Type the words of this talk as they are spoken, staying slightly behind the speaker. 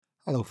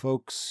Hello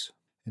folks.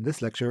 In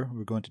this lecture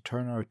we're going to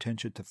turn our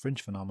attention to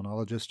French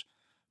phenomenologist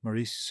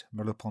Maurice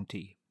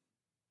Merleau-Ponty.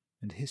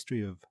 In the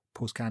history of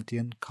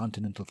post-Kantian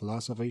continental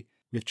philosophy,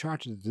 we have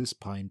charted at this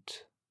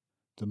point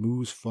the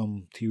moves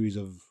from theories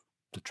of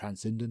the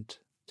transcendent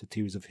to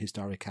theories of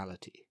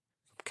historicality,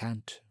 from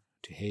Kant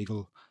to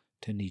Hegel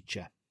to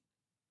Nietzsche.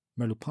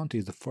 Merleau-Ponty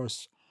is the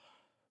first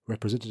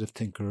representative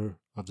thinker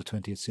of the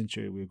 20th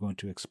century we are going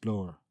to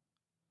explore.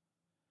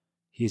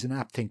 He is an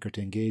apt thinker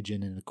to engage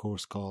in a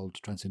course called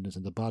Transcendence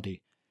in the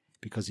Body,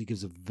 because he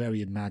gives a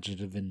very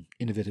imaginative and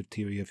innovative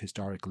theory of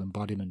historical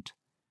embodiment.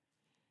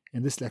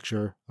 In this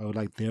lecture, I would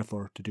like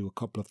therefore to do a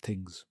couple of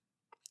things.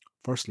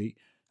 Firstly,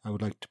 I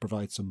would like to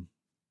provide some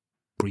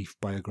brief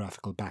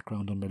biographical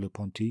background on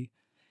Merleau-Ponty.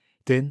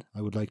 Then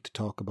I would like to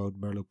talk about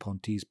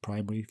Merleau-Ponty's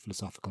primary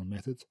philosophical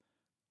method,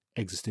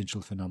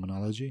 existential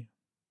phenomenology.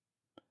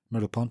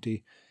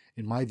 Merleau-Ponty,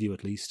 in my view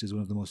at least, is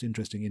one of the most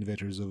interesting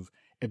innovators of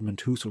Edmund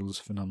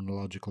Husserl's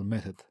phenomenological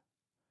method.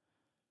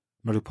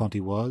 Merleau-Ponty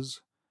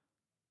was,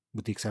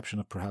 with the exception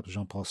of perhaps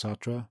Jean-Paul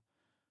Sartre,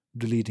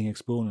 the leading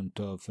exponent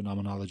of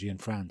phenomenology in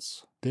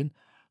France. Then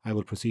I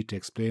will proceed to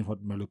explain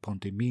what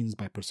Merleau-Ponty means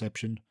by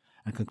perception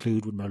and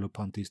conclude with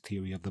Merleau-Ponty's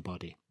theory of the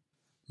body.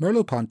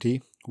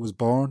 Merleau-Ponty was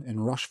born in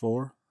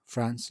Rochefort,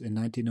 France in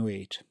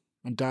 1908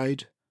 and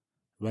died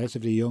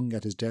relatively young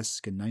at his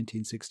desk in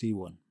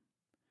 1961.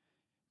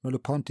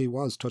 Merleau-Ponty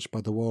was touched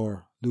by the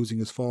war, losing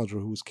his father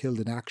who was killed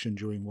in action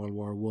during World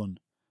War I.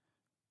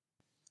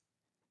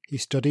 He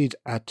studied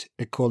at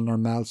École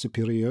Normale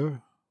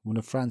Supérieure, one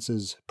of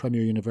France's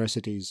premier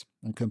universities,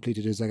 and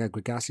completed his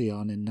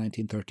agrégation in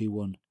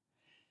 1931.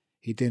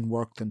 He then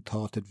worked and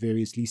taught at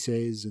various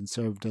lycées and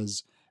served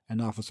as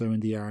an officer in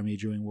the army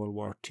during World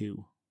War II.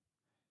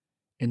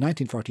 In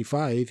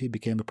 1945, he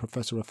became a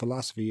professor of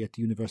philosophy at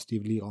the University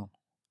of Lyon,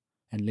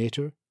 and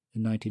later,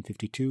 in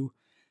 1952,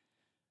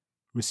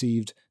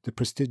 received the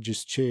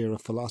prestigious chair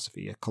of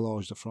philosophy at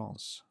Collège de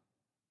France.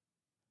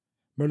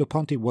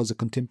 Merleau-Ponty was a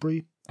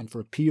contemporary, and for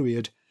a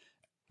period,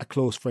 a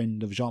close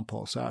friend of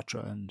Jean-Paul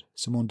Sartre and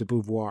Simone de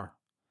Beauvoir.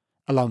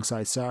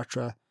 Alongside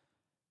Sartre,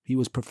 he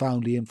was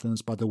profoundly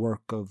influenced by the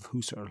work of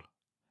Husserl,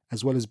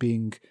 as well as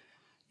being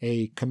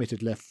a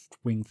committed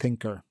left-wing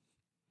thinker.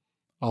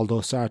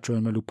 Although Sartre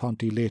and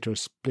Merleau-Ponty later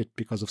split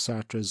because of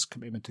Sartre's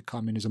commitment to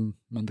communism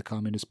and the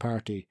Communist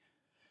Party,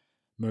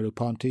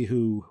 Merleau-Ponty,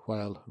 who,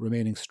 while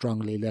remaining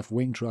strongly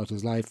left-wing throughout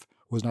his life,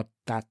 was not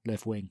that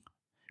left-wing,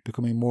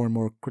 becoming more and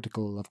more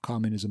critical of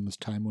communism as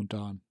time went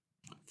on.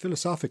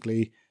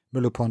 Philosophically,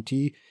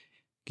 Merleau-Ponty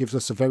gives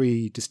us a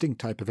very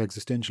distinct type of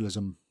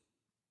existentialism.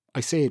 I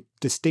say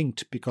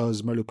distinct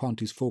because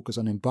Merleau-Ponty's focus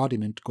on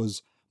embodiment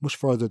goes much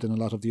further than a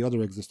lot of the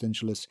other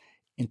existentialists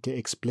into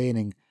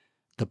explaining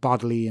the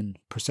bodily and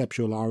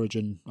perceptual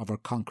origin of our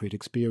concrete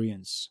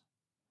experience.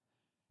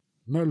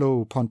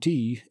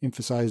 Merleau-Ponty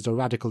emphasized a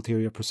radical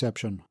theory of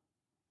perception,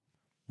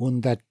 one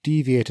that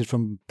deviated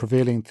from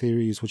prevailing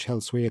theories which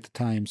held sway at the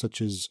time,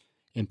 such as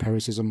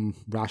empiricism,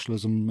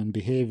 rationalism, and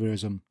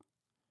behaviorism.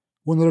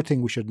 One other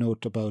thing we should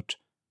note about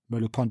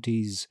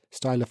Merleau-Ponty's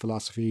style of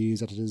philosophy is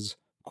that it is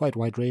quite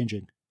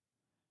wide-ranging.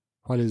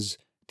 While his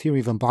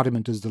theory of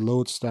embodiment is the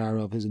lodestar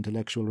of his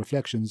intellectual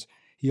reflections,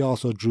 he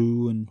also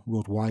drew and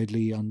wrote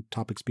widely on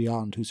topics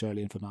beyond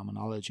Husserlian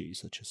phenomenology,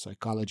 such as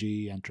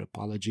psychology,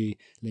 anthropology,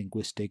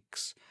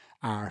 linguistics,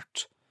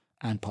 art,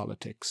 and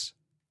politics.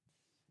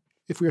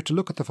 If we are to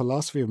look at the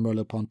philosophy of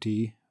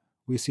Merleau-Ponty,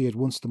 we see at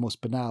once the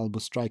most banal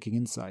but striking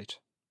insight.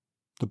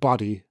 The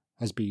body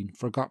has been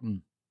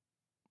forgotten,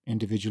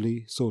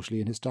 individually,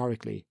 socially, and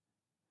historically.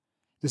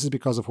 This is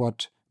because of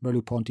what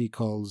Merleau-Ponty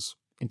calls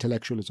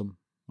intellectualism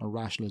or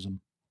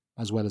rationalism,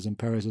 as well as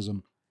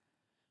empiricism,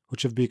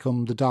 which have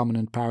become the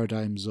dominant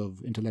paradigms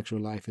of intellectual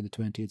life in the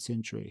 20th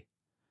century.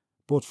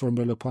 Both for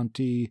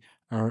Merleau-Ponty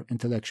are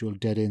intellectual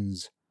dead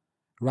ends.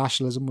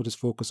 Rationalism, with its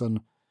focus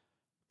on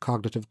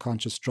cognitive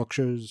conscious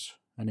structures,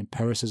 and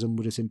empiricism,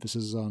 with its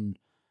emphasis on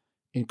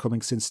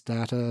incoming sense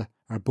data,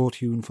 are both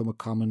hewn from a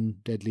common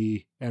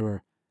deadly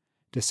error.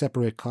 They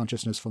separate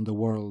consciousness from the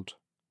world.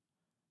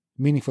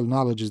 Meaningful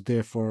knowledge is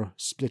therefore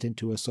split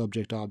into a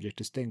subject-object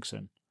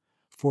distinction,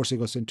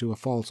 forcing us into a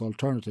false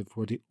alternative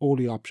where the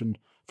only option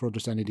for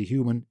understanding the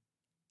human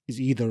is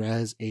either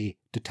as a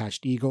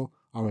detached ego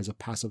or as a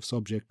passive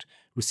subject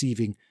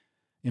receiving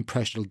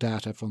impressional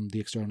data from the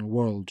external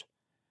world.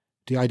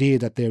 The idea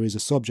that there is a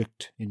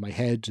subject in my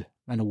head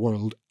and a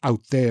world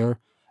out there,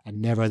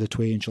 and never the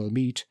twain shall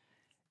meet,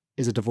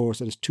 is a divorce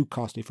that is too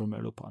costly for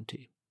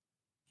Merleau-Ponty.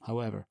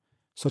 However,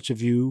 such a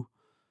view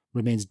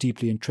remains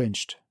deeply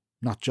entrenched,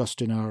 not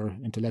just in our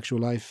intellectual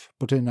life,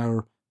 but in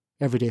our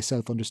everyday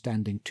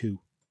self-understanding too.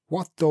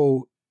 What,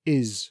 though,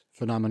 is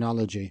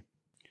phenomenology?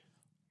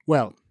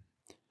 Well,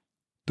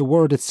 the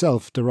word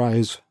itself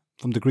derives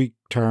from the Greek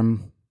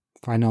term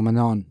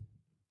phenomenon,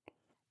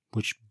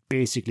 which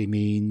basically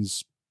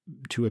means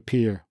to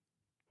appear,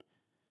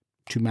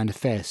 to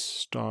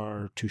manifest,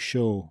 or to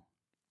show.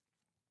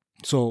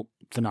 So,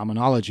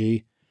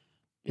 phenomenology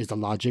is the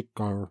logic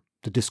or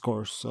the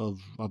discourse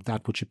of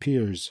that which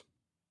appears.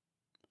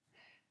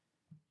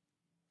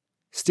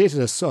 Stated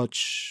as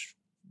such,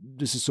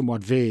 this is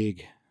somewhat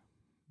vague,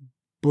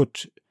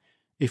 but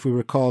if we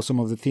recall some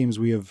of the themes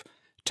we have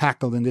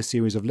tackled in this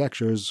series of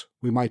lectures,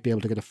 we might be able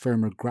to get a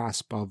firmer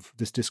grasp of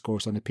this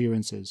discourse on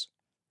appearances.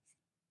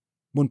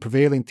 One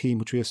prevailing theme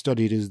which we have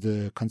studied is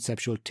the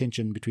conceptual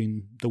tension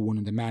between the one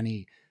and the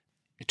many,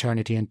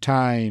 eternity and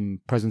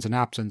time, presence and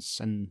absence,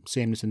 and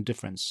sameness and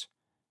difference.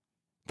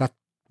 That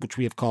which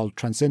we have called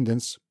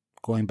transcendence,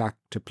 going back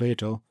to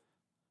Plato,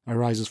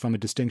 arises from a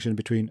distinction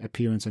between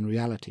appearance and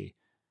reality.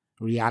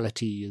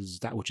 Reality is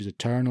that which is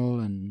eternal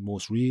and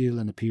most real,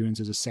 and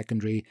appearance is a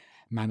secondary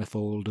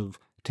manifold of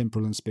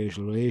temporal and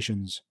spatial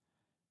relations.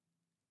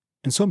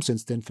 In some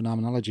sense, then,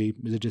 phenomenology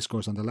is a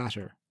discourse on the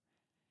latter.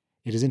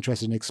 It is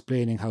interested in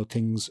explaining how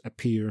things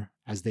appear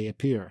as they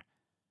appear.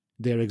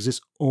 There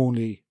exist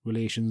only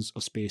relations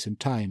of space and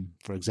time,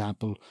 for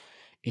example,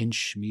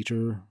 inch,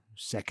 metre,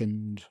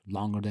 second,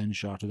 longer than,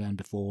 shorter than,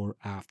 before,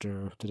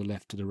 after, to the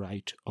left, to the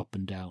right, up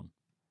and down.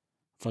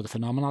 For the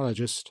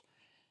phenomenologist,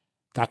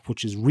 that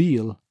which is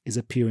real is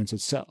appearance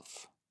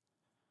itself.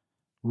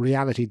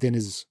 Reality then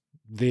is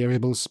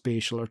variable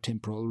spatial or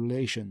temporal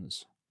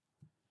relations.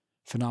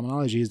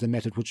 Phenomenology is the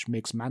method which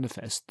makes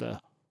manifest the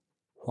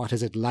what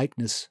is it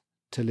likeness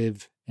to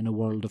live in a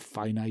world of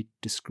finite,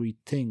 discrete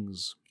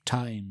things,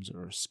 times,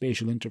 or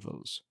spatial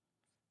intervals.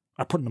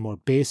 Or put in a more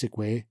basic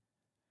way,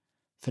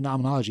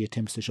 phenomenology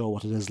attempts to show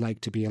what it is like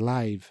to be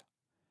alive.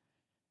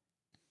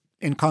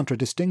 In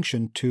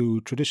contradistinction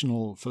to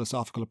traditional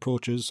philosophical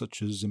approaches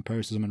such as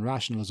empiricism and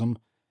rationalism,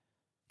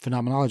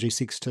 phenomenology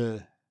seeks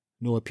to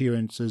know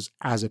appearances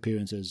as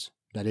appearances,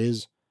 that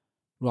is,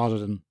 rather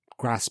than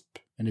grasp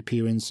an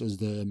appearance as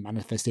the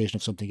manifestation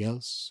of something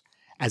else,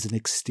 as an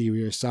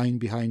exterior sign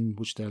behind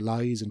which there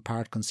lies in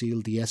part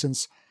concealed the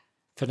essence.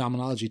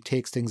 Phenomenology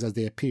takes things as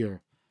they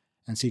appear,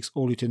 and seeks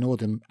only to know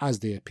them as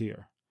they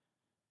appear.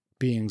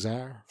 Beings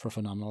are, for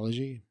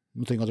phenomenology,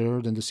 nothing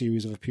other than the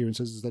series of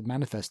appearances that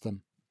manifest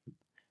them.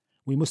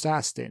 We must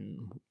ask,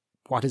 then,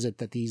 what is it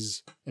that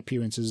these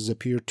appearances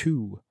appear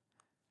to?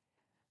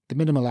 The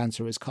minimal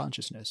answer is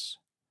consciousness.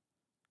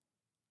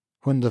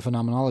 When the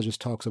phenomenologist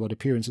talks about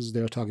appearances, they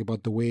are talking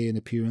about the way an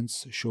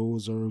appearance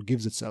shows or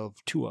gives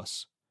itself to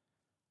us.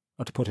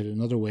 Or to put it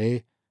another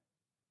way,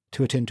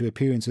 to attend to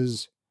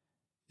appearances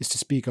is to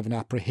speak of an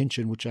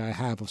apprehension which I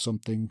have of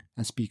something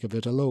and speak of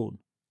it alone.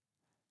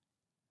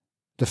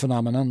 The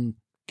phenomenon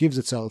gives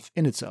itself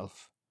in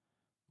itself,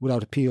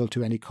 without appeal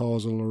to any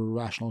causal or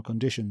rational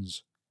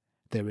conditions.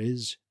 There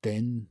is,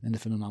 then, in the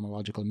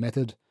phenomenological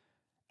method,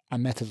 a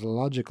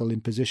methodological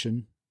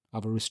imposition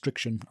of a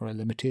restriction or a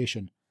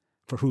limitation.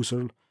 For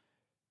Husserl,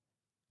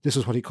 this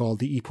is what he called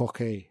the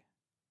epoche,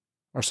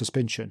 or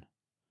suspension.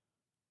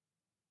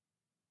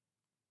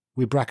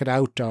 We bracket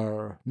out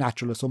our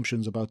natural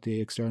assumptions about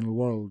the external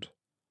world,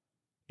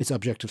 its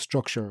objective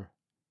structure,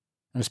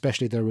 and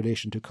especially their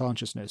relation to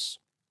consciousness.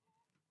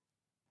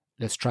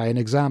 Let's try an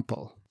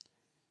example.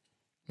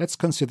 Let's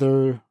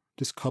consider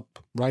this cup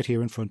right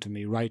here in front of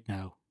me, right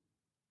now.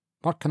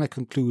 What can I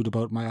conclude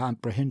about my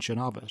apprehension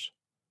of it?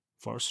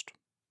 First,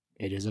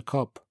 it is a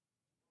cup.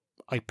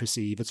 I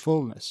perceive its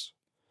fullness.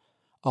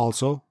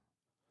 Also,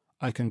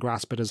 I can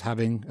grasp it as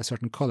having a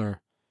certain colour,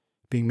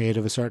 being made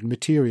of a certain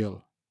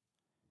material.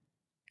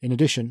 In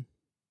addition,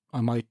 I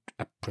might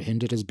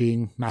apprehend it as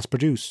being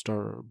mass-produced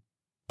or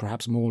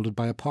perhaps moulded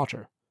by a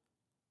potter.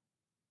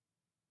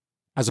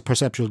 As a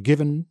perceptual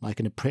given, I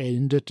can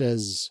apprehend it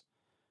as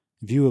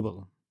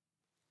viewable.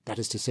 That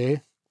is to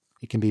say,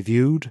 it can be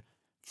viewed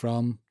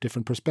from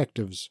different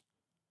perspectives.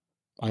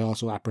 I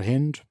also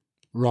apprehend,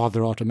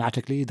 rather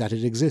automatically, that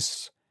it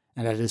exists,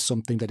 and that it is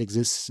something that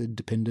exists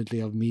independently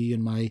of me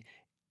and my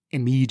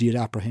immediate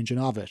apprehension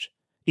of it.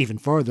 Even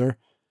further,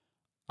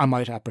 I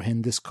might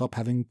apprehend this cup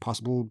having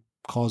possible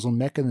causal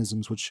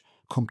mechanisms which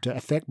come to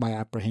affect my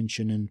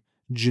apprehension and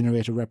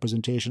generate a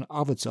representation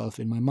of itself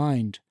in my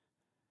mind.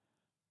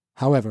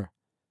 However,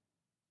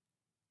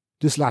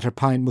 this latter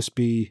point must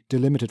be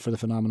delimited for the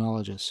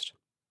phenomenologist.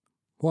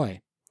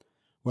 Why?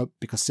 Well,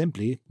 because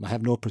simply I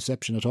have no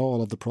perception at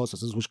all of the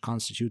processes which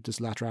constitute this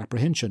latter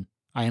apprehension.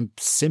 I am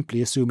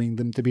simply assuming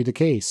them to be the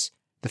case.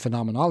 The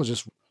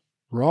phenomenologist,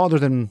 rather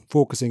than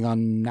focusing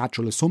on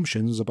natural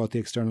assumptions about the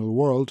external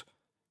world,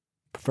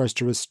 prefers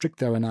to restrict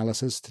their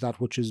analysis to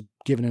that which is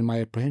given in my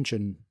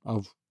apprehension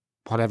of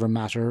whatever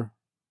matter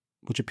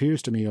which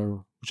appears to me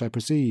or which I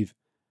perceive.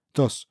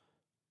 Thus,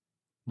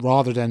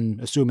 rather than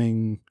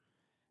assuming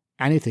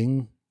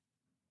anything,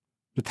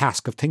 the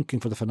task of thinking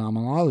for the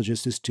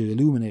phenomenologist is to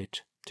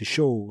illuminate, to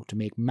show, to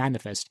make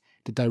manifest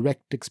the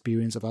direct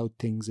experience of how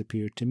things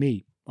appear to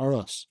me, or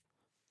us.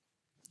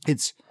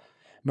 Hence,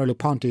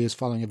 Merleau-Ponty is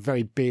following a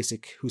very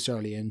basic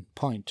Husserlian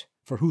point.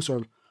 For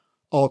Husserl,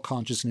 all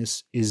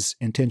consciousness is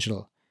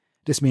intentional.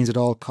 This means that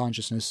all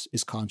consciousness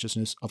is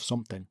consciousness of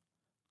something.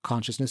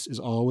 Consciousness is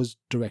always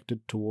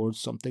directed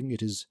towards something.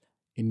 It is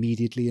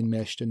immediately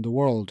enmeshed in the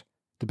world.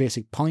 The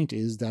basic point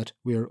is that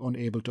we are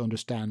unable to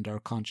understand our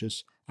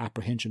conscious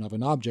apprehension of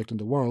an object in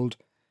the world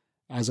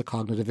as a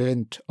cognitive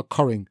event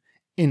occurring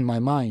in my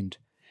mind,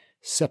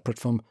 separate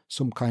from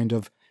some kind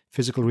of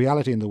physical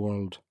reality in the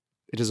world.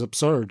 It is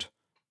absurd,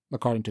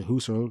 according to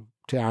Husserl,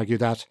 to argue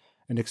that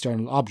an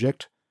external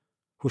object,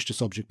 which the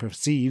subject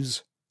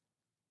perceives,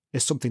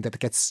 is something that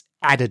gets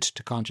added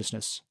to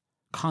consciousness.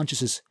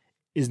 Consciousness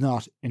is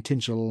not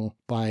intentional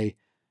by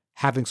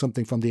having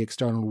something from the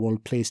external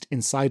world placed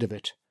inside of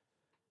it.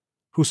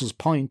 Husserl's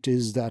point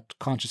is that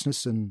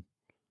consciousness and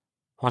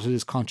what it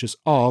is conscious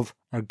of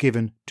are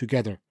given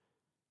together.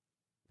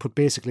 Put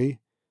basically,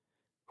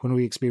 when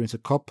we experience a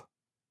cup,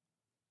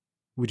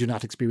 we do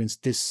not experience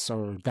this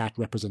or that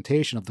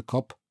representation of the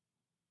cup,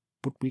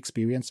 but we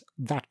experience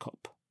that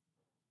cup.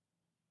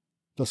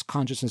 Thus,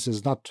 consciousness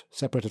is not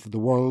separated from the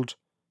world,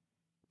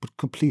 but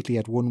completely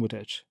at one with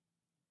it.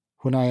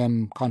 When I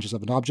am conscious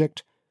of an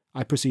object,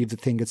 I perceive the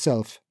thing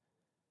itself,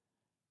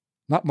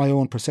 not my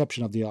own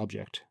perception of the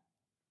object.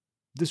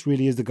 This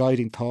really is the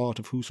guiding thought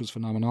of Husserl's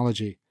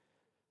phenomenology.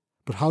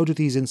 But how do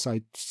these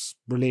insights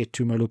relate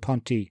to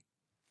Merleau-Ponty?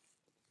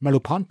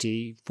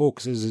 Merleau-Ponty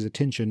focuses his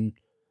attention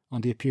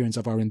on the appearance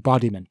of our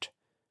embodiment.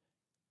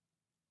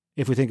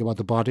 If we think about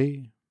the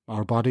body,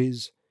 our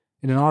bodies,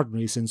 in an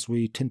ordinary sense,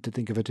 we tend to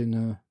think of it in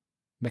a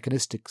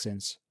mechanistic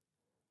sense.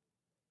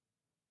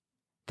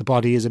 The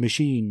body is a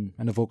machine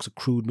and evokes a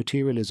crude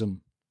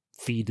materialism.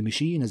 Feed the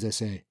machine, as they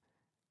say.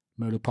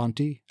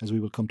 Merleau-Ponty, as we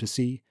will come to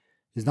see,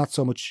 is not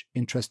so much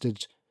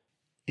interested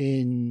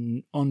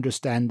in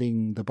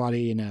understanding the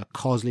body in a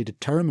causally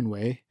determined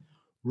way.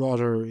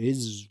 Rather,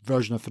 his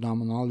version of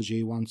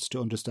phenomenology wants to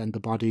understand the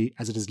body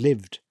as it is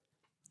lived,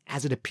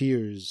 as it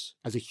appears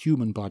as a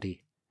human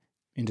body,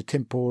 in the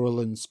temporal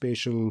and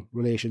spatial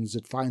relations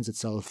it finds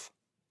itself.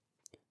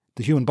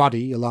 The human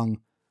body, along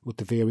with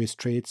the various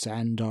traits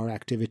and or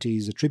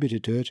activities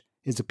attributed to it,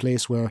 is the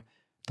place where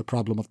the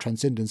problem of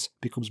transcendence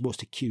becomes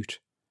most acute.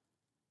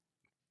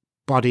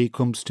 Body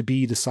comes to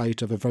be the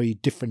site of a very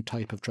different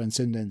type of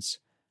transcendence.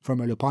 For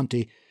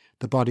Merleau-Ponty,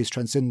 the body's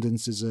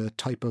transcendence is a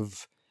type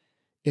of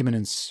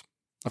immanence.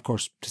 Of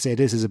course, to say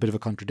this is a bit of a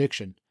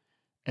contradiction,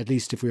 at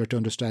least if we are to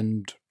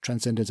understand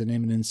transcendence and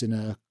immanence in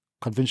a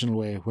conventional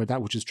way, where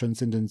that which is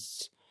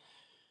transcendence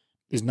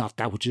is not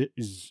that which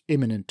is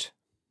immanent.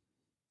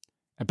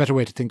 A better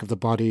way to think of the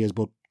body as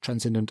both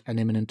transcendent and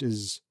immanent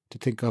is to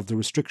think of the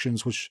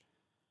restrictions which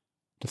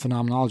the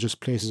phenomenologist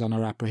places on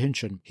our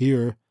apprehension.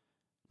 Here,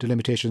 the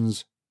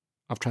limitations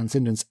of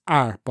transcendence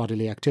are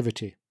bodily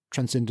activity.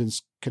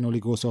 Transcendence can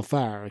only go so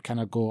far. It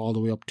cannot go all the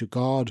way up to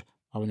God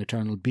or an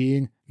eternal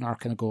being, nor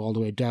can it go all the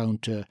way down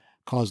to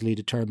causally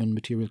determined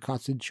material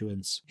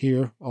constituents.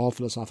 Here, all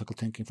philosophical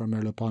thinking from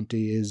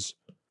Merleau-Ponty is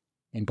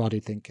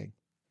embodied thinking.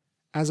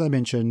 As I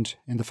mentioned,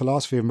 in the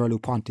philosophy of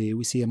Merleau-Ponty,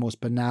 we see a most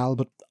banal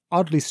but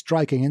oddly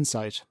striking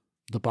insight.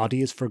 The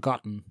body is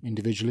forgotten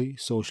individually,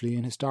 socially,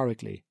 and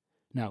historically.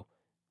 Now,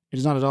 it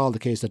is not at all the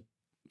case that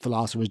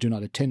philosophers do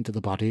not attend to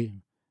the body.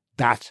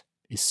 That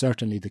is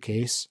certainly the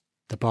case.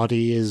 The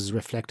body is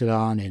reflected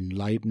on in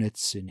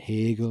Leibniz, in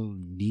Hegel,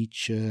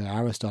 Nietzsche,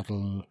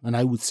 Aristotle, and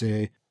I would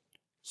say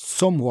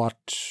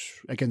somewhat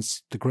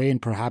against the grain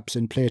perhaps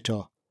in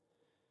Plato.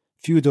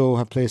 Few, though,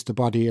 have placed the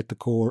body at the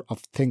core of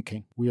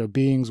thinking. We are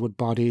beings with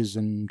bodies,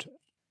 and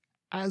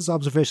as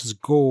observations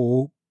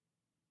go,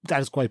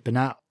 that is quite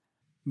banal.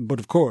 But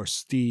of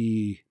course,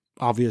 the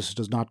obvious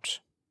does not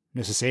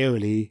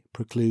necessarily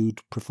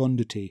preclude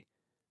profundity.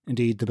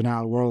 Indeed, the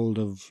banal world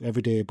of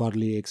everyday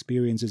bodily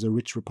experience is a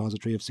rich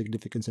repository of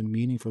significance and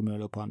meaning for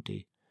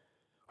Merleau-Ponty.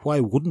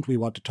 Why wouldn't we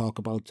want to talk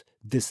about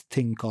this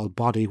thing called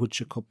body which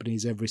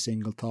accompanies every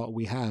single thought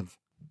we have?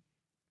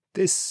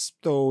 This,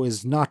 though,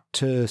 is not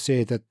to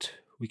say that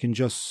we can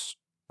just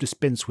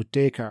dispense with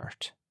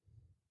Descartes.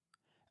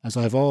 As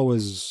I've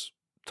always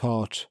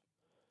thought,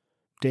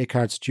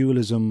 Descartes'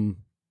 dualism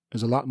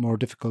is a lot more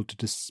difficult to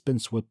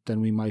dispense with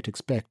than we might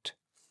expect.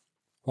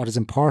 What is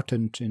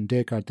important in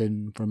Descartes,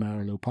 then, for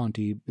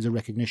Merleau-Ponty is a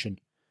recognition.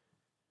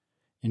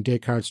 In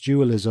Descartes'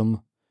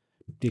 dualism,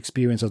 the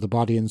experience of the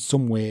body in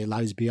some way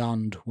lies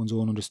beyond one's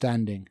own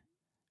understanding.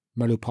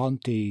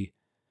 Merleau-Ponty,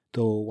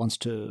 though, wants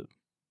to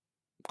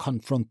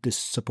confront this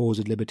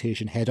supposed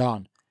limitation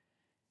head-on.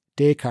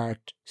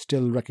 Descartes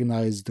still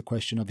recognized the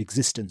question of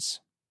existence.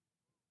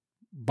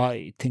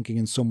 By thinking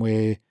in some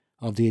way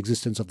of the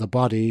existence of the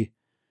body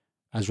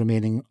as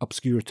remaining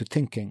obscure to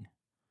thinking,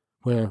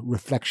 where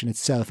reflection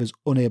itself is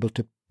unable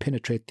to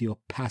penetrate the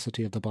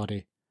opacity of the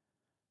body.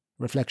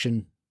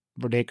 Reflection,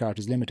 for Descartes,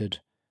 is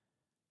limited,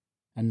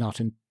 and not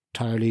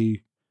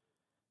entirely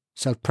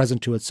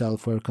self-present to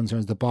itself where it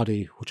concerns the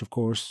body, which of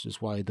course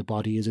is why the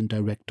body is in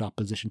direct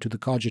opposition to the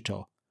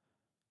cogito.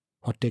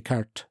 What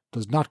Descartes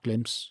does not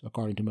glimpse,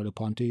 according to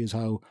Merleau-Ponty, is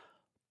how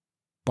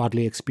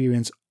bodily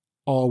experience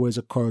always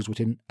occurs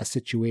within a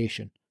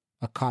situation,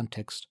 a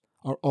context,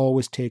 or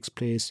always takes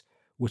place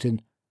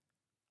within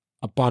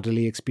a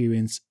bodily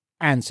experience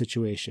and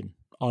situation,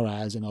 or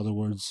as, in other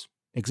words,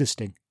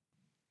 existing.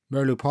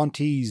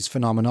 Merleau-Ponty's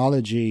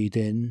phenomenology,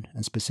 then,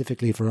 and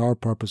specifically for our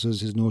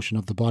purposes his notion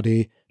of the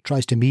body,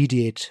 tries to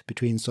mediate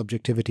between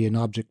subjectivity and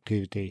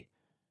objectivity,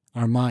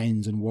 our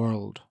minds and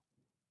world.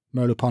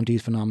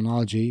 Merleau-Ponty's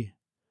phenomenology,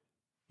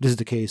 this is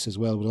the case as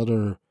well with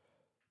other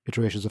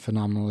iterations of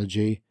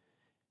phenomenology,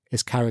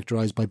 is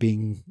characterized by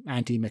being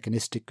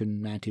anti-mechanistic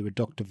and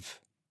anti-reductive.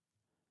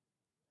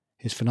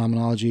 His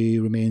phenomenology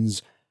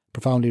remains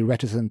profoundly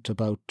reticent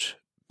about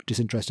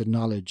disinterested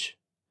knowledge.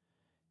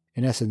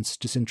 In essence,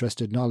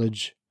 disinterested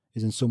knowledge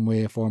is in some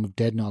way a form of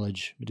dead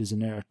knowledge. It is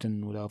inert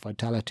and without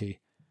vitality.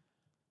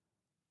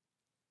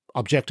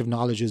 Objective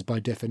knowledge is by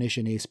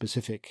definition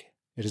aspecific.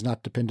 It is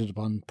not dependent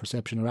upon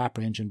perception or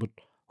apprehension, but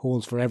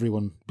holds for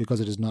everyone because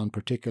it is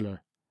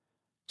non-particular.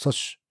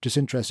 Such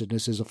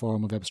disinterestedness is a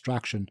form of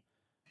abstraction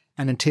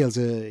and entails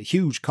a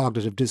huge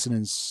cognitive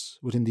dissonance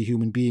within the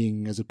human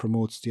being, as it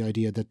promotes the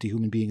idea that the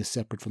human being is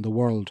separate from the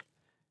world.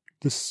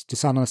 This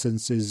dissonance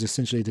is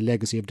essentially the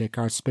legacy of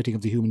Descartes' splitting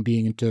of the human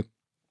being into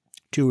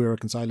two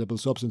irreconcilable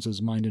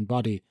substances, mind and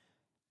body.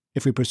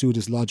 If we pursue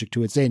this logic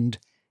to its end,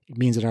 it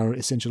means that our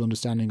essential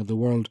understanding of the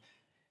world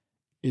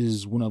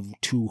is one of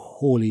two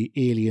wholly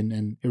alien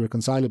and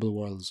irreconcilable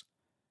worlds.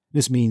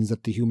 This means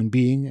that the human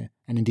being,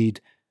 and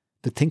indeed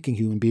the thinking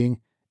human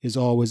being, is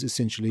always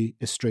essentially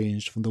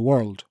estranged from the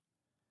world.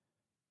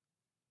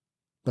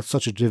 That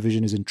such a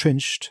division is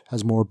entrenched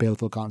has more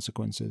baleful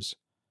consequences,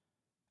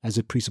 as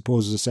it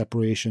presupposes a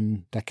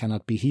separation that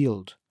cannot be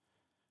healed.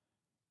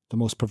 The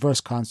most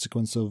perverse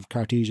consequence of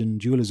Cartesian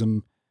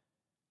dualism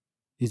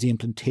is the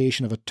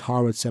implantation of a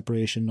torrid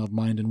separation of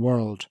mind and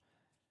world.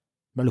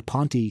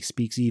 Merleau-Ponty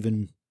speaks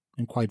even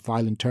in quite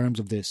violent terms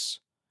of this,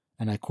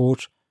 and I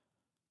quote,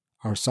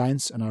 "Our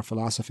science and our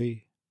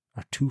philosophy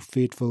are two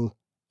faithful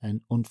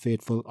and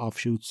unfaithful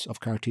offshoots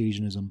of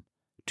Cartesianism,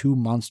 two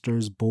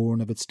monsters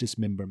born of its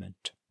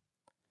dismemberment."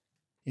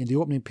 In the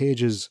opening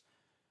pages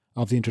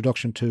of the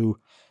introduction to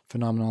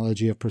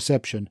Phenomenology of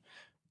Perception,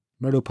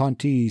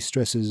 Merleau-Ponty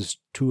stresses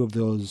two of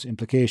those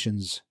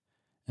implications,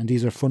 and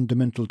these are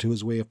fundamental to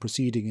his way of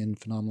proceeding in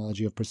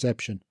Phenomenology of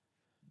Perception.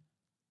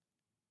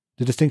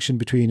 The distinction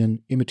between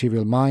an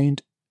immaterial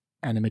mind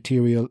and a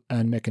material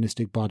and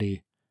mechanistic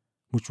body,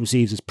 which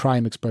receives its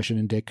prime expression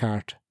in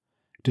Descartes,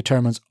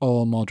 determines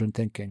all modern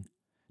thinking.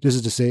 This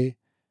is to say,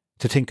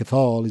 to think at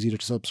all is either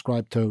to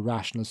subscribe to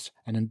rationalist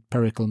and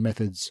empirical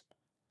methods.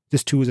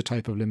 This too is a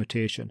type of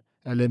limitation,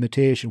 a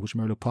limitation which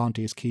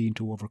Merleau-Ponty is keen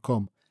to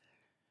overcome.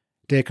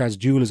 Descartes'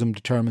 dualism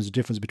determines the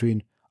difference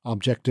between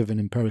objective and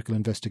empirical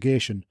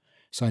investigation,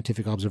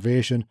 scientific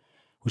observation,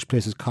 which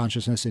places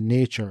consciousness in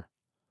nature,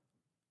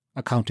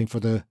 accounting for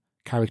the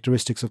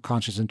characteristics of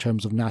consciousness in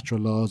terms of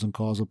natural laws and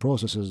causal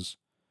processes,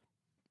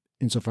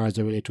 insofar as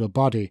they relate to a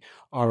body,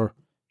 or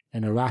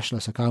in a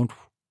rationalist account,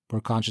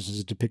 where consciousness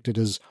is depicted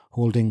as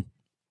holding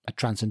a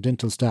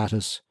transcendental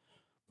status,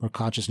 where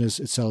consciousness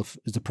itself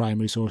is the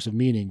primary source of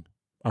meaning,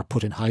 or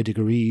put in high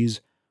degrees,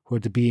 where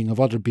the being of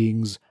other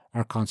beings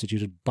are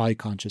constituted by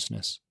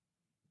consciousness.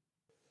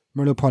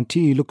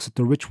 Merleau-Ponty looks at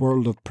the rich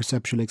world of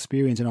perceptual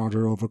experience in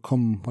order to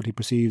overcome what he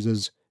perceives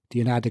as the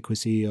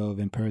inadequacy of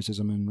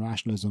empiricism and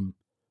rationalism.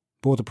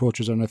 Both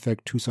approaches are in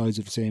effect two sides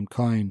of the same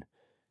coin,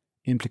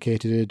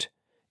 implicated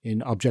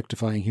in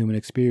objectifying human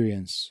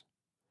experience.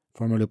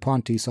 For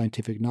Merleau-Ponty,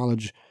 scientific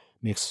knowledge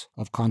makes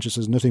of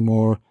consciousness nothing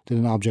more than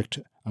an object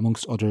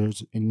amongst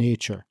others in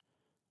nature.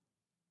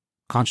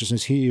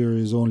 Consciousness here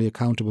is only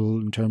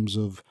accountable in terms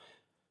of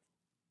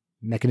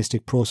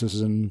mechanistic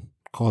processes and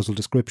causal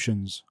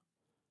descriptions.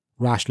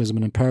 Rationalism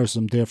and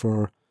empiricism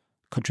therefore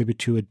contribute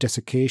to a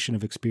desiccation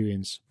of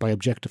experience by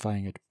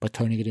objectifying it, by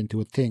turning it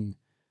into a thing,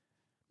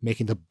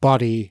 making the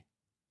body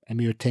a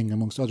mere thing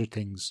amongst other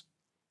things.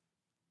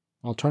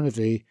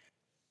 Alternatively,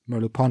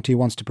 Merleau-Ponty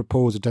wants to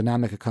propose a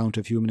dynamic account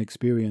of human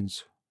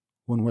experience,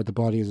 one where the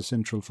body is a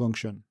central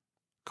function.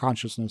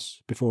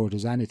 Consciousness, before it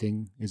is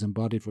anything, is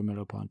embodied for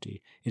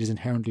Merleau-Ponty. It is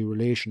inherently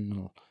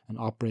relational and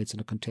operates on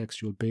a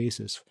contextual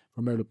basis.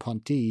 For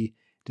Merleau-Ponty,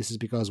 this is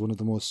because one of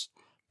the most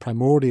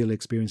primordial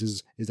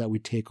experiences is that we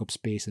take up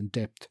space and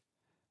depth.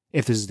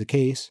 If this is the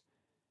case,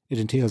 it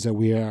entails that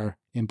we are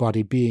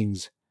embodied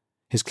beings.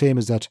 His claim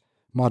is that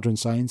modern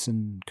science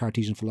and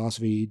Cartesian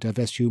philosophy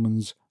divest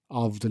humans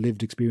of the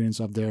lived experience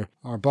of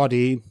our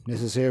body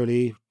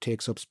necessarily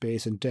takes up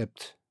space and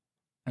depth,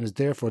 and is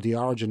therefore the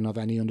origin of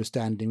any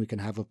understanding we can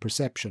have of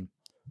perception.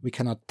 We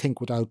cannot think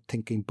without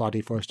thinking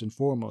body first and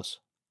foremost.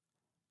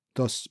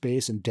 Thus,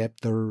 space and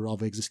depth are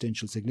of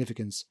existential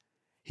significance.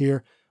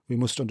 Here, we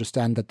must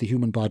understand that the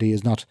human body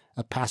is not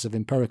a passive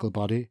empirical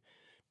body,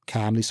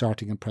 calmly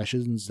sorting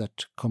impressions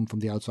that come from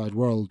the outside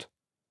world.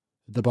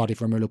 The body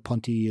for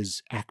Merleau-Ponty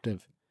is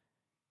active.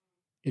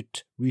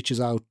 It reaches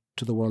out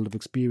to the world of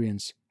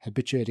experience,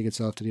 habituating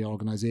itself to the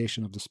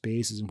organisation of the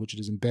spaces in which it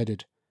is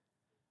embedded.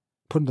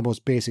 Put in the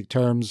most basic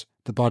terms,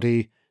 the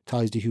body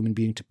ties the human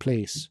being to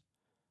place.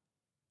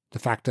 The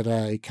fact that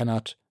I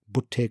cannot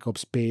but take up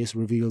space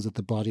reveals that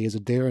the body is a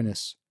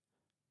there-ness.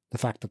 The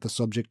fact that the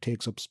subject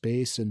takes up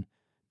space and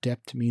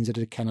depth means that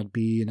it cannot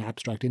be an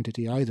abstract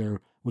entity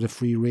either, with a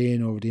free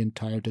rein over the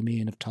entire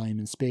domain of time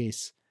and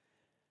space.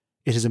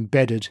 It is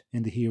embedded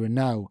in the here and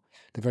now.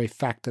 The very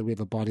fact that we have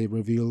a body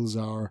reveals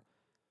our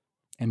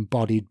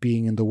embodied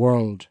being in the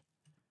world.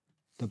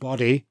 The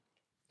body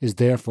is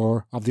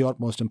therefore of the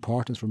utmost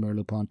importance for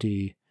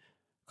Merleau-Ponty.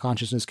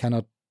 Consciousness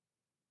cannot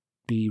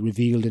be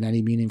revealed in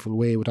any meaningful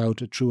way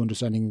without a true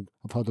understanding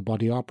of how the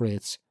body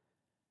operates.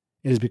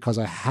 It is because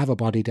I have a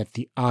body that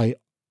the I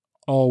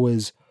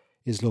always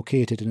is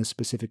located in a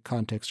specific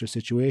context or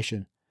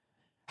situation.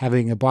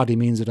 Having a body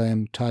means that I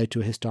am tied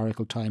to a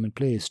historical time and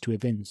place, to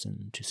events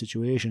and to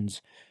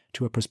situations,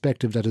 to a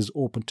perspective that is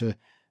open to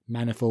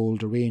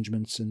manifold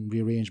arrangements and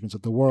rearrangements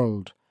of the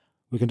world.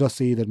 We can thus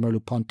see that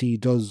Merleau-Ponty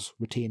does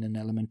retain an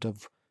element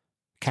of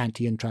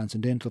Kantian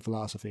transcendental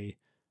philosophy,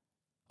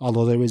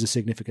 although there is a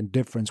significant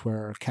difference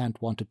where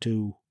Kant wanted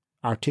to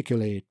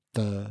articulate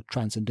the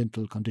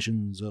transcendental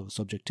conditions of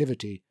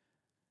subjectivity.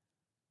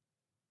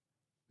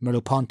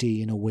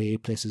 Merleau-Ponty, in a way,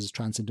 places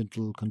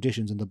transcendental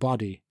conditions in the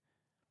body.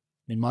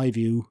 In my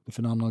view, the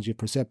phenomenology of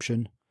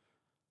perception,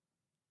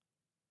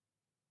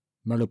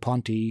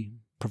 Merleau-Ponty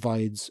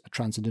provides a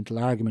transcendental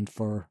argument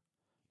for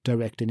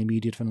direct and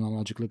immediate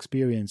phenomenological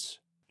experience.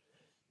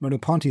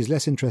 Merleau-Ponty is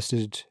less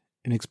interested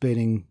in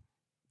explaining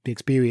the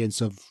experience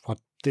of what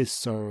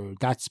this or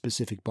that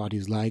specific body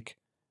is like,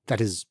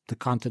 that is, the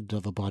content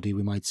of a body,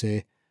 we might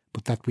say,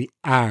 but that we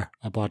are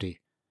a body.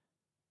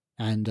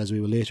 And as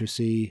we will later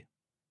see,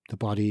 the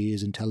body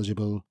is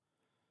intelligible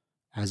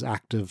as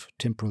active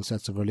temporal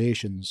sets of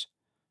relations.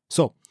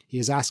 So, he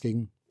is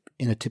asking,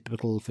 in a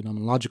typical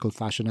phenomenological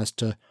fashion, as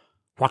to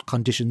what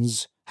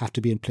conditions have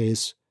to be in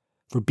place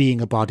for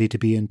being a body to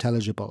be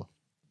intelligible.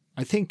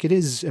 I think it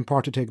is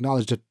important to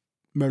acknowledge that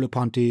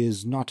Merleau-Ponty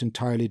is not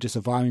entirely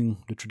disavowing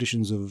the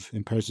traditions of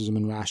empiricism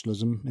and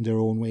rationalism. In their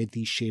own way,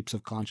 these shapes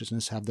of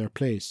consciousness have their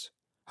place.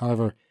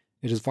 However,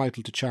 it is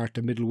vital to chart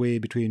the middle way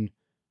between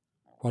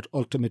what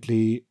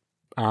ultimately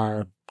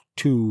are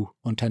two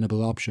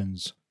untenable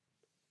options.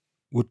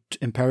 With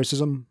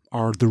empiricism,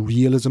 or the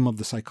realism of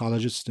the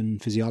psychologist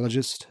and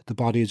physiologist, the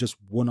body is just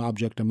one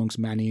object amongst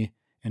many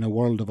in a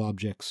world of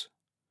objects,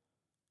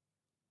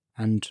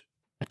 and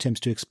attempts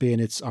to explain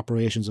its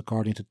operations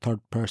according to third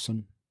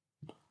person,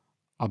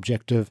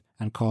 objective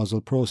and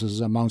causal processes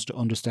amounts to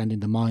understanding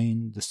the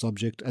mind, the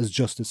subject, as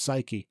just as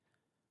psyche,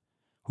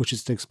 which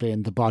is to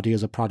explain the body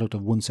as a product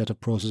of one set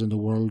of processes in the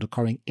world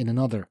occurring in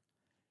another.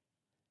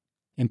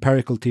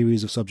 Empirical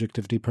theories of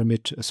subjectivity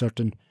permit a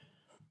certain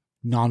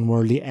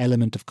non-worldly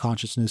element of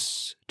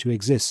consciousness to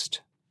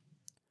exist.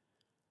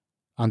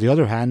 On the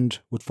other hand,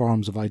 with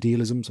forms of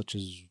idealism such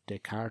as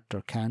Descartes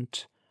or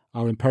Kant,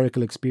 our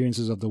empirical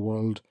experiences of the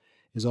world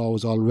is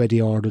always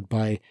already ordered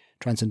by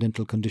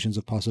transcendental conditions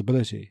of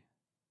possibility.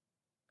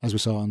 As we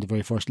saw in the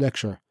very first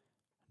lecture,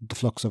 the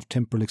flux of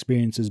temporal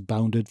experience is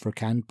bounded for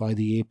Kant by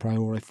the a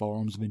priori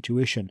forms of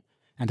intuition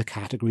and the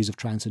categories of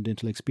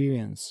transcendental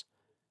experience.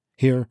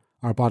 Here,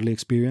 our bodily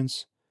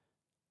experience,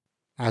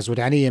 as with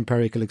any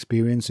empirical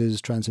experience,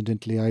 is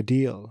transcendently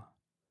ideal.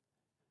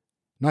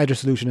 Neither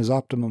solution is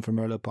optimum for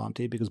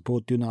Merleau-Ponty because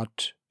both do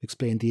not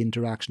explain the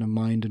interaction of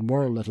mind and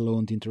world, let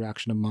alone the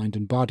interaction of mind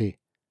and body.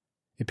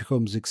 It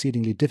becomes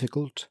exceedingly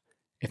difficult,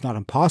 if not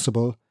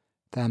impossible,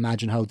 to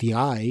imagine how the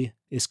I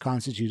is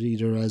constituted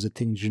either as a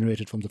thing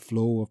generated from the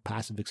flow of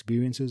passive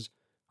experiences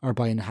or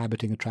by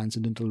inhabiting a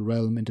transcendental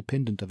realm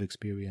independent of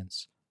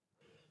experience.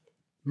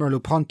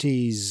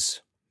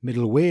 Merleau-Ponty's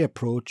middle way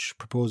approach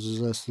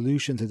proposes a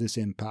solution to this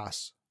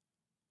impasse.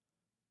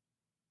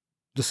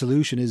 The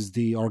solution is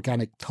the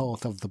organic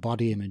thought of the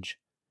body image.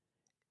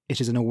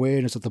 It is an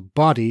awareness of the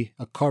body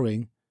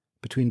occurring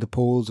between the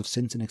poles of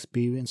sense and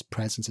experience,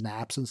 presence and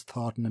absence,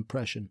 thought and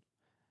impression.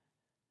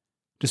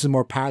 This is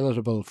more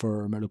palatable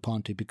for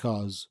Merleau-Ponty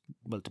because,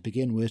 well, to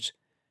begin with,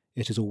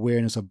 it is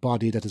awareness of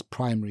body that is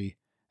primary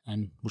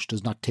and which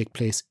does not take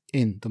place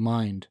in the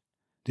mind.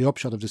 The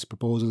upshot of this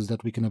proposal is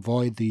that we can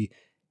avoid the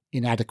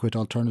inadequate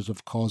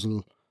alternative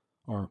causal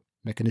or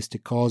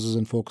mechanistic causes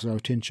and focus our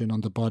attention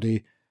on the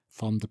body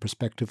from the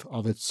perspective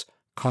of its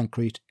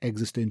concrete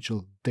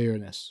existential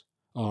there-ness,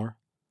 or,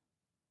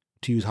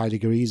 to use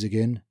Heidegger's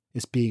again,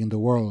 its being in the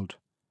world.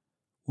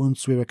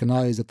 Once we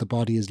recognise that the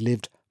body is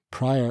lived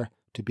prior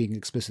to being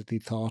explicitly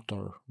thought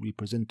or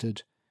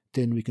represented,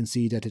 then we can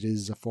see that it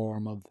is a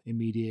form of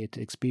immediate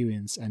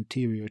experience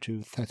anterior to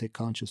aesthetic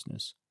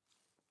consciousness.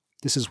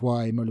 This is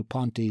why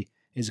Merleau-Ponty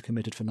is a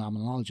committed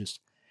phenomenologist,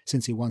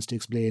 since he wants to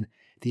explain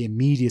the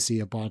immediacy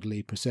of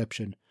bodily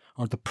perception,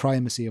 or the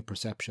primacy of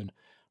perception,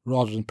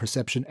 rather than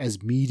perception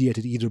as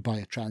mediated either by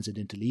a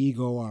transcendental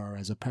ego or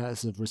as a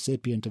passive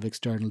recipient of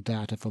external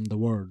data from the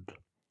world.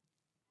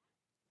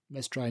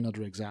 Let's try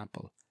another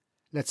example.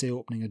 Let's say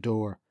opening a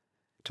door.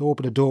 To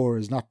open a door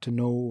is not to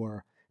know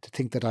or to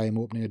think that I am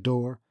opening a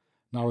door,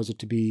 nor is it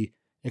to be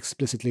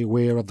explicitly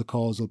aware of the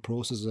causal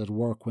processes at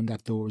work when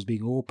that door is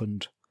being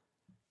opened.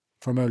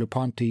 For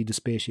Merleau-Ponty, the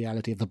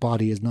spatiality of the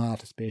body is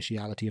not a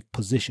spatiality of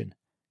position.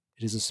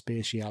 It is a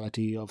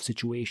spatiality of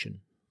situation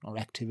or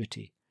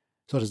activity.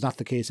 So it is not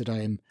the case that I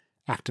am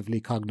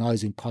actively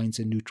cognizing points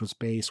in neutral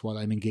space while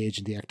I am engaged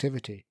in the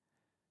activity.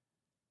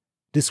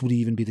 This would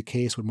even be the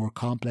case with more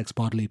complex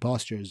bodily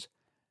postures.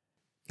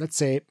 Let's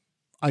say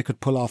I could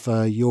pull off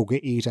a yoga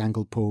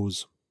 8-angle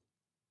pose.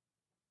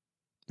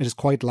 It is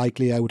quite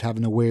likely I would have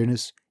an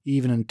awareness,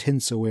 even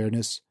intense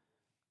awareness,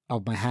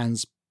 of my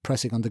hands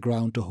pressing on the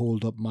ground to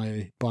hold up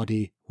my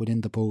body within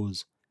the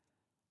pose,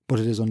 but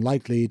it is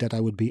unlikely that I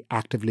would be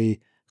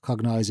actively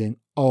cognizing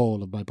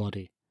all of my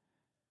body.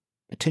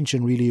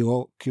 Attention really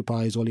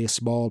occupies only a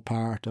small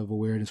part of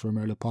awareness for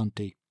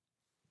Merleau-Ponty.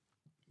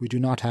 We do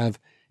not have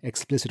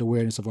explicit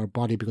awareness of our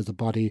body because the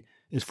body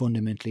is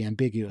fundamentally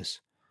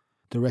ambiguous.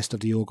 The rest of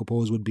the yoga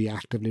pose would be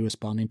actively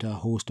responding to a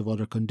host of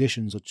other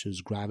conditions such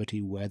as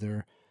gravity,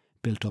 weather,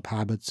 built-up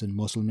habits and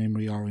muscle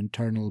memory or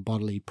internal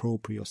bodily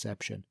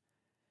proprioception.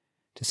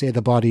 To say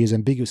the body is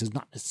ambiguous is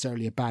not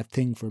necessarily a bad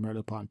thing for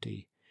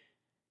Merleau-Ponty.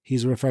 He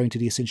is referring to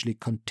the essentially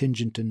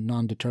contingent and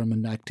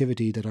non-determined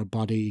activity that our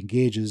body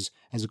engages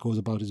as it goes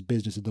about its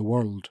business in the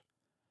world.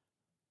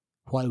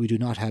 While we do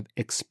not have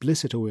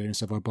explicit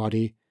awareness of our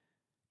body,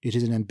 it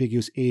is an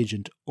ambiguous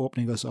agent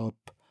opening us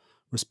up,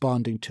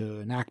 responding to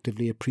and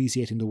actively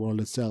appreciating the world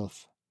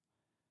itself.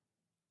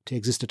 To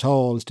exist at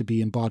all is to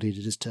be embodied,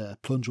 it is to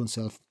plunge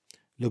oneself,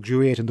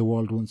 luxuriate in the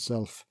world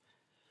oneself,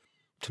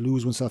 to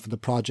lose oneself in the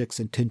projects,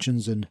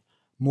 intentions and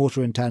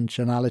motor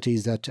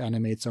intentionalities that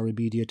animates our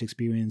immediate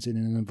experience in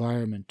an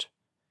environment.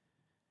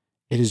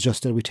 It is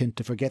just that we tend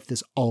to forget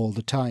this all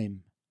the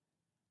time.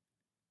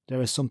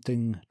 There is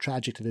something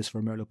tragic to this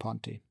for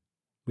Merleau-Ponty.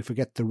 We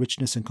forget the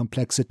richness and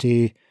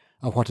complexity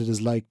of what it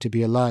is like to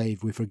be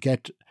alive. We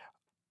forget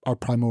our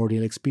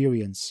primordial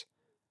experience.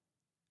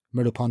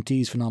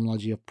 Merleau-Ponty's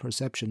phenomenology of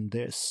perception,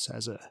 this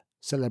has a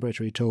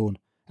celebratory tone,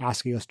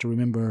 asking us to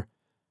remember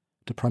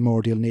the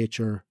primordial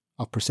nature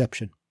of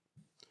perception.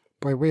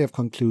 By way of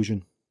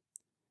conclusion,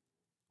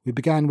 we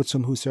began with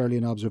some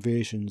Husserlian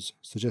observations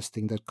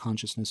suggesting that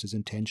consciousness is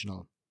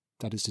intentional,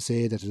 that is to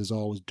say, that it is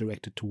always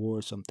directed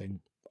towards something,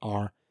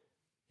 or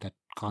that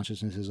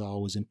consciousness is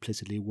always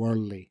implicitly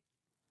worldly.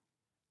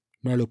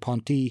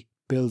 Merleau-Ponty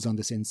builds on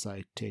this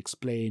insight to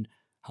explain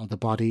how the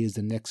body is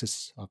the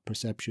nexus of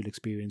perceptual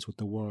experience with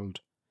the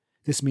world.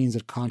 This means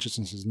that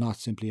consciousness is not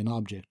simply an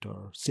object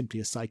or simply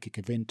a psychic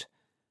event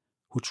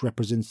which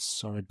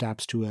represents or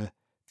adapts to a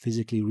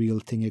physically real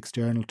thing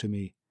external to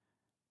me.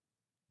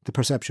 The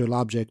perceptual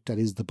object that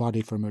is the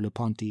body for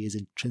Merleau-Ponty is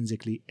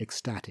intrinsically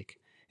ecstatic.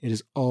 It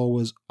is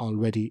always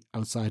already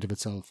outside of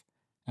itself,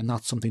 and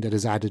not something that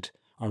is added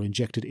or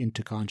injected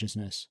into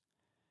consciousness.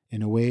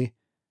 In a way,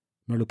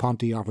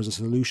 Merleau-Ponty offers a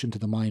solution to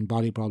the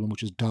mind-body problem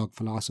which is dog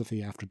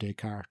philosophy after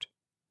Descartes.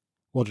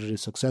 Whether it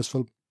is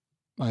successful,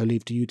 I'll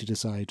leave to you to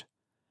decide.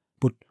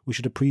 But we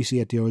should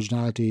appreciate the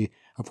originality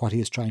of what he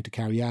is trying to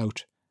carry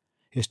out.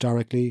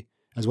 Historically,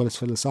 as well as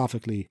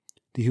philosophically,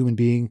 the human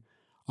being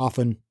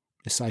often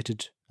is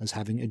cited as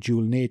having a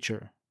dual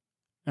nature.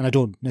 And I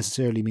don't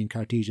necessarily mean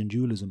Cartesian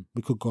dualism.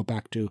 We could go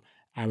back to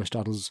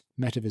Aristotle's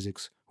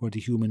metaphysics, where the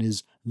human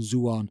is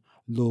zoon,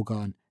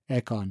 logon,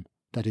 ekon,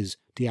 that is,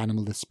 the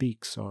animal that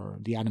speaks, or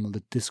the animal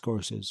that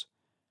discourses.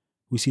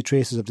 We see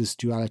traces of this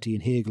duality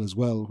in Hegel as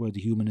well, where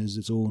the human is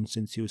its own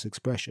sensuous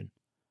expression.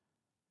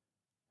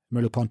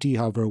 Merleau-Ponty,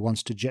 however,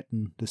 wants to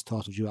jettison this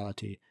thought of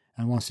duality,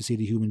 and wants to see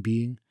the human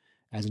being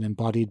as an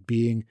embodied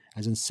being,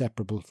 as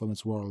inseparable from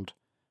its world.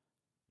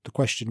 The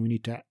question we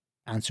need to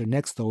answer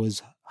next, though,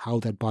 is how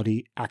that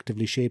body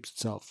actively shapes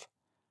itself.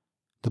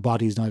 The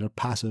body is neither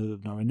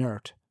passive nor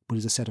inert, but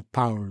is a set of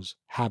powers,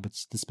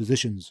 habits,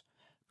 dispositions,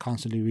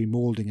 constantly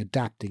remoulding,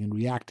 adapting, and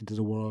reacting to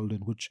the world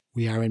in which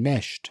we are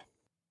enmeshed.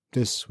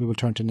 This we will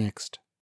turn to next.